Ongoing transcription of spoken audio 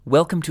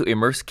Welcome to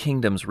Immerse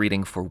Kingdom's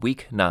reading for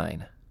Week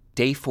 9,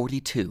 Day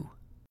 42.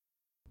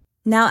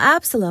 Now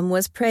Absalom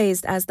was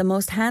praised as the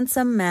most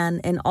handsome man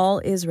in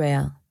all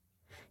Israel.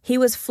 He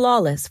was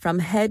flawless from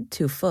head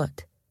to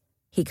foot.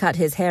 He cut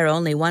his hair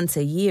only once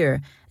a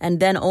year, and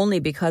then only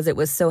because it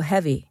was so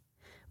heavy.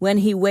 When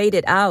he weighed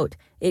it out,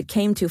 it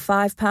came to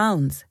 5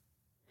 pounds.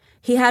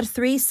 He had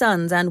 3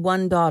 sons and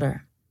 1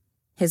 daughter.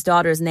 His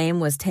daughter's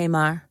name was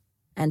Tamar,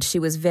 and she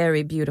was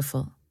very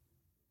beautiful.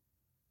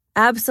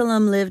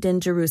 Absalom lived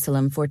in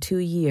Jerusalem for 2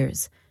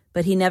 years,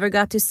 but he never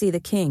got to see the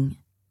king.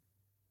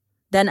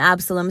 Then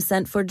Absalom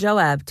sent for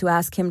Joab to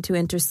ask him to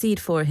intercede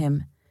for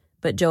him,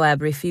 but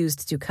Joab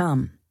refused to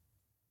come.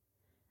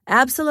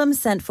 Absalom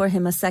sent for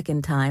him a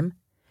second time,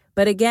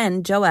 but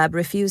again Joab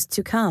refused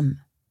to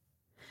come.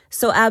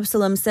 So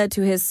Absalom said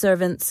to his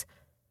servants,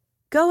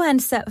 "Go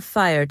and set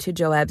fire to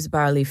Joab's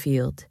barley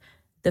field,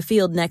 the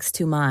field next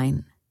to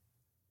mine."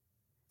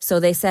 So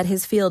they set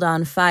his field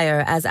on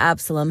fire as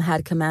Absalom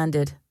had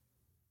commanded.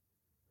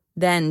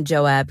 Then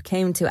Joab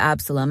came to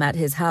Absalom at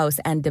his house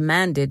and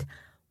demanded,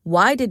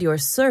 "Why did your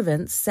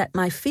servants set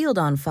my field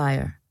on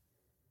fire?"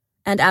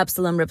 And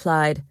Absalom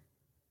replied,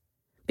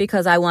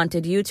 "Because I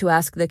wanted you to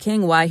ask the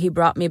king why he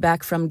brought me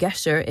back from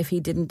Geshur if he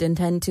didn't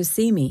intend to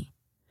see me.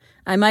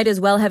 I might as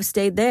well have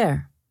stayed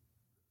there.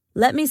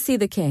 Let me see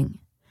the king.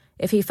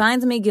 If he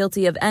finds me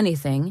guilty of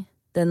anything,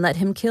 then let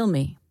him kill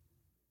me."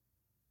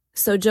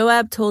 So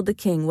Joab told the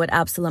king what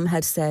Absalom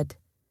had said.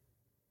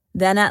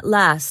 Then at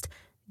last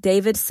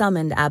David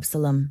summoned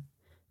Absalom,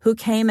 who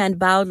came and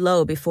bowed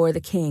low before the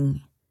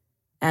king,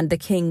 and the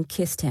king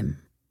kissed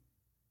him.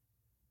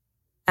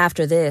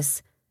 After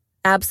this,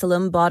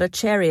 Absalom bought a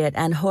chariot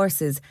and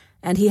horses,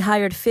 and he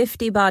hired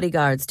 50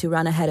 bodyguards to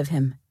run ahead of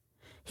him.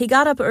 He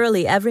got up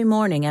early every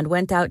morning and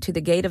went out to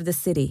the gate of the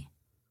city.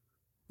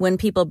 When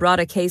people brought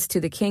a case to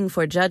the king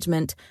for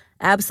judgment,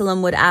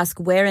 Absalom would ask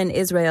where in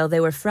Israel they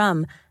were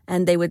from,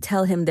 and they would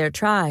tell him their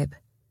tribe.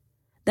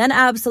 Then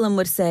Absalom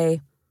would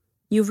say,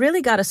 "You've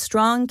really got a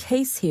strong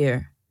case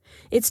here.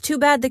 It's too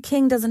bad the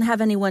king doesn't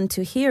have anyone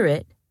to hear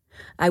it.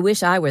 I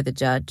wish I were the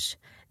judge.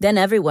 Then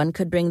everyone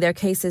could bring their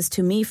cases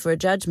to me for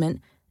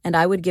judgment, and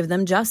I would give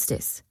them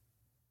justice."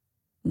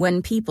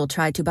 When people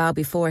tried to bow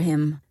before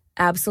him,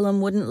 Absalom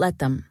wouldn't let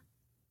them.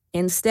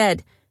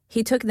 Instead,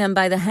 he took them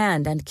by the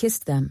hand and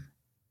kissed them.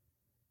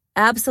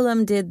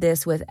 Absalom did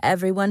this with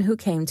everyone who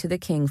came to the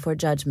king for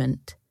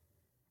judgment.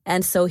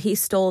 And so he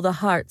stole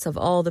the hearts of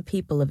all the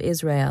people of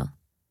Israel.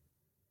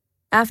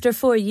 After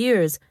 4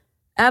 years,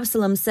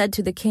 Absalom said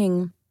to the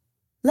king,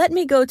 "Let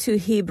me go to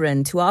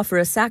Hebron to offer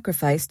a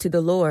sacrifice to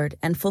the Lord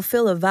and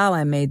fulfill a vow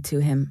I made to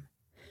him.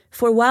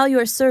 For while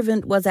your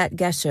servant was at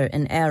Geshur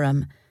in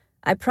Aram,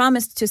 I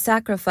promised to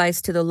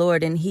sacrifice to the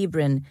Lord in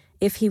Hebron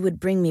if he would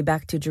bring me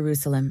back to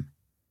Jerusalem."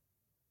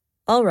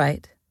 "All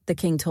right," the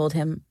king told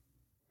him.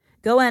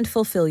 "Go and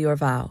fulfill your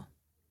vow."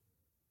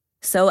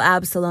 So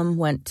Absalom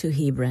went to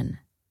Hebron.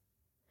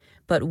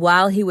 But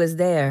while he was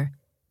there,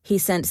 he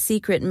sent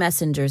secret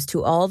messengers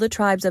to all the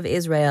tribes of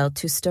Israel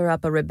to stir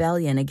up a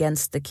rebellion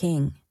against the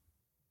king.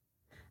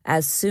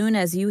 "As soon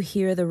as you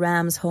hear the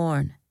ram's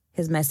horn,"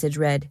 his message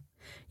read,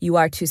 "you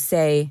are to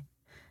say,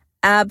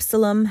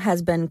 'Absalom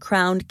has been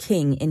crowned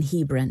king in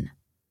Hebron.'"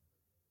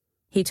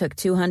 He took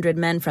 200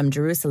 men from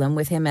Jerusalem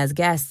with him as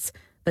guests,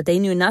 but they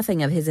knew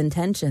nothing of his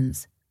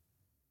intentions.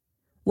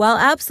 While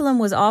Absalom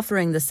was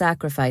offering the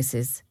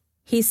sacrifices,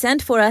 he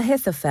sent for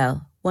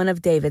Ahithophel, one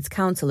of David's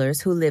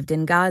counselors who lived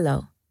in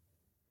Gilo.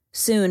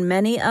 Soon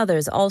many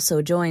others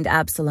also joined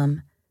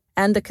Absalom,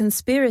 and the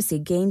conspiracy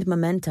gained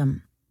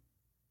momentum.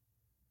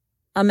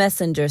 A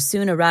messenger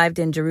soon arrived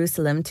in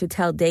Jerusalem to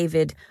tell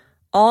David,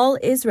 "All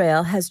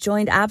Israel has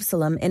joined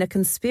Absalom in a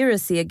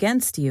conspiracy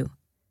against you."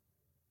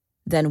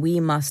 "Then we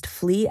must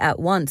flee at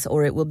once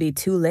or it will be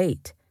too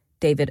late,"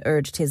 David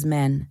urged his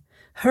men.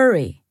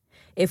 "Hurry!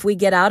 If we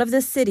get out of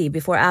the city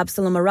before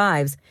Absalom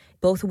arrives,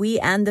 both we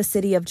and the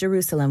city of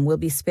Jerusalem will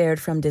be spared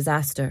from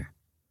disaster."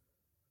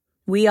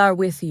 "We are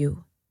with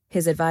you,"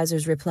 his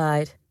advisers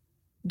replied.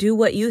 "Do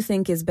what you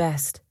think is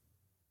best."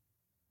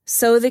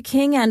 So the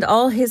king and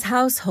all his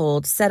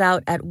household set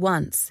out at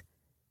once.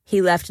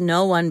 He left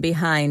no one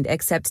behind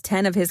except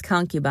 10 of his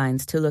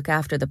concubines to look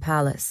after the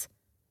palace.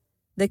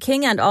 The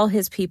king and all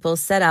his people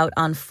set out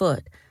on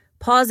foot,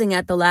 pausing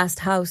at the last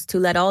house to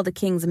let all the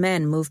king's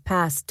men move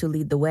past to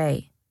lead the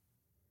way.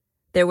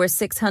 There were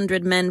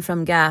 600 men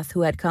from Gath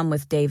who had come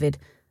with David,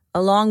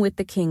 along with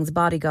the king's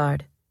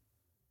bodyguard.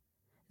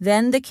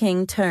 Then the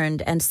king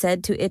turned and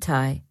said to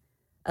Ittai,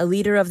 a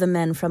leader of the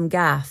men from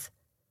Gath,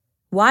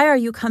 "Why are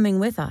you coming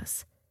with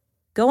us?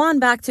 Go on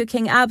back to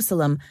King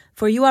Absalom,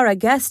 for you are a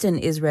guest in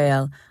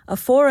Israel, a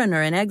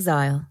foreigner in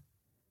exile.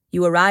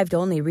 You arrived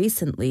only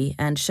recently,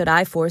 and should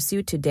I force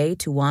you today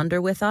to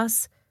wander with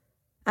us?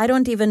 I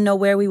don't even know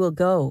where we will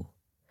go.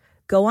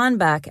 Go on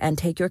back and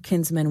take your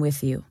kinsman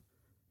with you,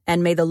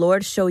 and may the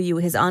Lord show you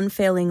his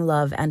unfailing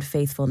love and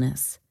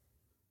faithfulness."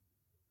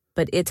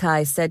 But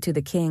Ittai said to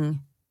the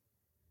king,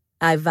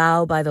 "I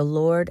vow by the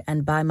Lord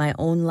and by my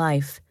own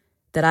life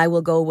that I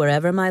will go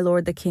wherever my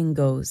lord the king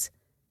goes,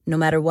 no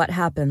matter what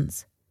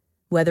happens,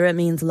 whether it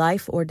means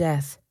life or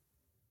death."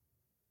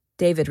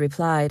 David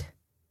replied,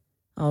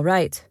 "All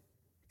right,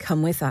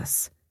 come with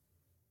us."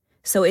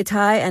 So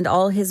Ittai and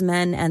all his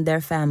men and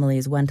their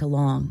families went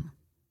along.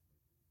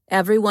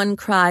 Everyone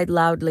cried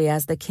loudly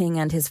as the king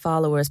and his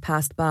followers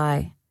passed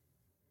by.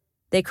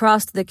 They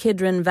crossed the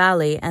Kidron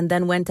Valley and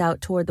then went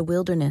out toward the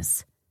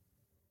wilderness.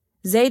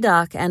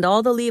 Zadok and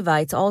all the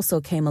Levites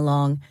also came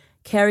along,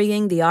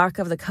 carrying the Ark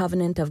of the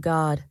Covenant of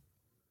God.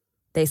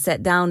 They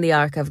set down the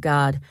Ark of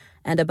God,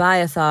 and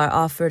Abiathar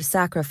offered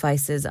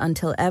sacrifices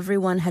until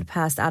everyone had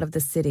passed out of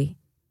the city.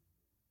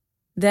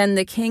 Then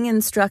the king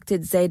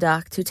instructed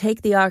Zadok to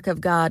take the Ark of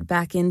God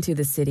back into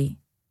the city.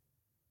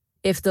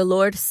 "If the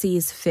Lord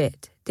sees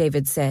fit,"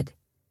 David said,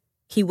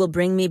 "he will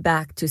bring me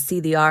back to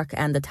see the Ark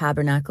and the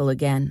tabernacle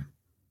again.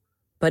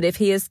 But if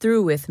he is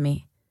through with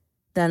me,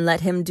 then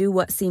let him do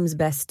what seems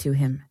best to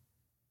him."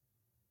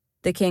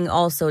 The king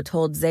also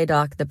told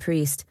Zadok the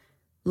priest,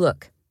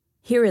 "Look,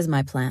 here is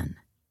my plan.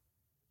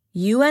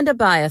 You and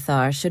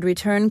Abiathar should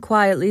return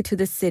quietly to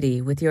the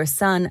city with your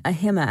son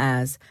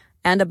Ahimaaz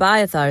and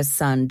Abiathar's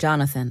son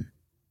Jonathan.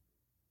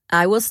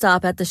 I will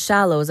stop at the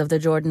shallows of the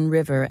Jordan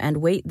River and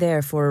wait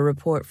there for a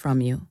report from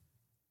you."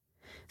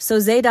 So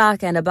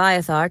Zadok and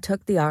Abiathar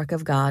took the Ark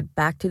of God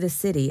back to the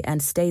city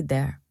and stayed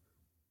there.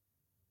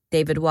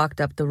 David walked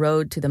up the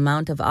road to the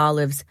Mount of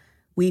Olives,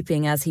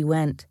 weeping as he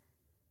went.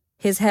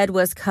 His head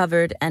was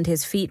covered and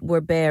his feet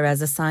were bare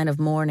as a sign of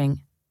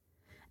mourning.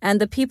 And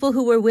the people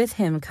who were with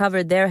him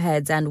covered their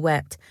heads and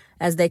wept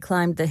as they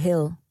climbed the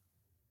hill.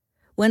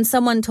 When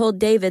someone told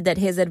David that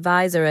his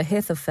adviser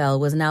Ahithophel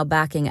was now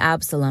backing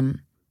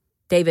Absalom,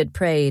 David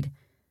prayed,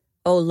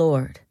 "O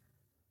Lord,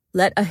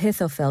 let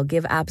Ahithophel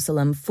give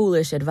Absalom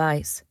foolish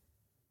advice."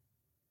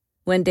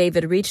 When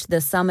David reached the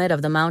summit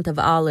of the Mount of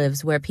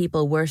Olives where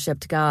people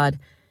worshipped God,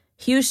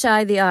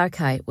 Hushai the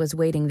Archite was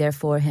waiting there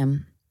for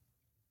him.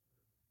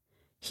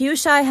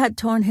 Hushai had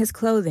torn his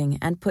clothing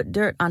and put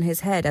dirt on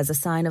his head as a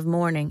sign of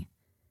mourning.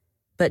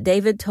 But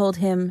David told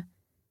him,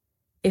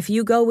 "If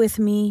you go with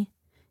me,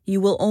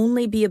 you will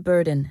only be a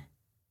burden.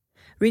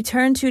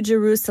 Return to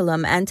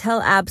Jerusalem and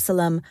tell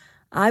Absalom,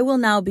 'I will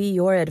now be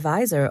your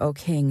adviser, O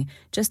king,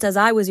 just as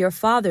I was your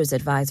father's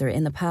adviser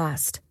in the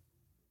past.'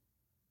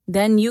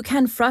 Then you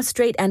can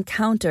frustrate and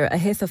counter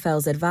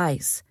Ahithophel's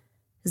advice.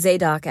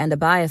 Zadok and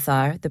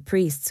Abiathar, the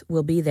priests,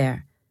 will be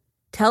there.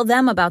 Tell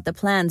them about the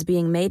plans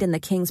being made in the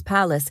king's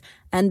palace,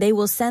 and they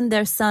will send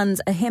their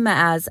sons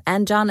Ahimaaz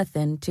and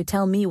Jonathan to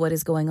tell me what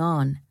is going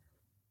on."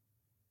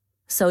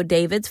 So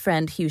David's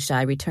friend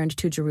Hushai returned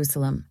to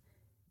Jerusalem,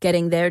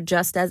 getting there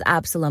just as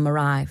Absalom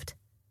arrived.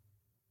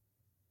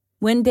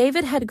 When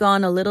David had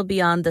gone a little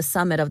beyond the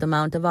summit of the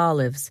Mount of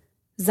Olives,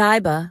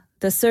 Ziba,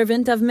 the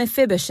servant of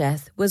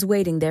Mephibosheth, was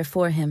waiting there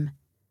for him.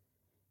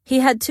 He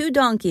had 2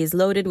 donkeys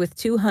loaded with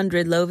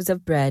 200 loaves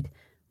of bread,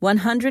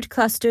 100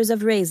 clusters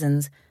of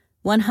raisins,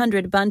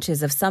 100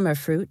 bunches of summer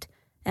fruit,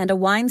 and a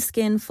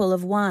wineskin full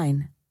of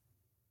wine.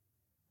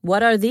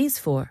 "What are these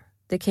for?"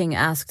 the king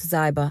asked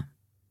Ziba.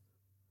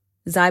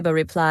 Ziba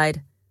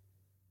replied,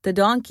 "The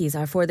donkeys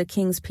are for the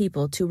king's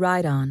people to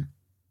ride on,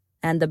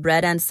 and the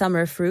bread and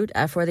summer fruit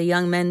are for the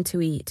young men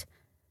to eat.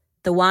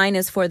 The wine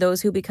is for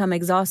those who become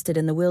exhausted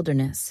in the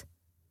wilderness."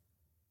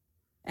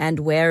 "And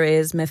where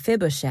is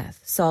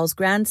Mephibosheth, Saul's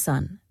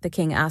grandson?" the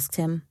king asked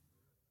him.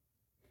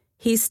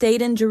 "He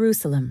stayed in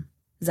Jerusalem,"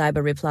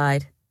 Ziba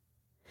replied.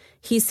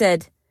 He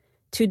said,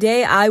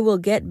 "Today I will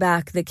get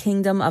back the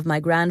kingdom of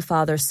my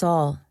grandfather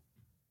Saul."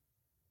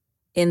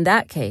 "In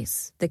that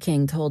case," the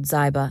king told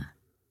Ziba,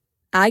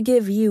 "I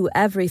give you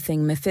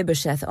everything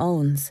Mephibosheth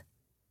owns."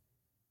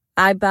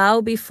 "I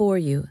bow before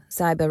you,"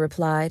 Ziba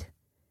replied.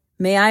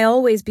 "May I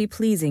always be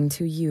pleasing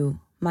to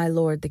you, my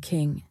lord the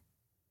king."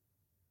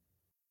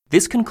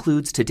 This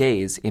concludes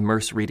today's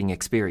Immerse Reading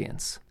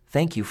Experience.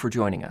 Thank you for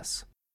joining us.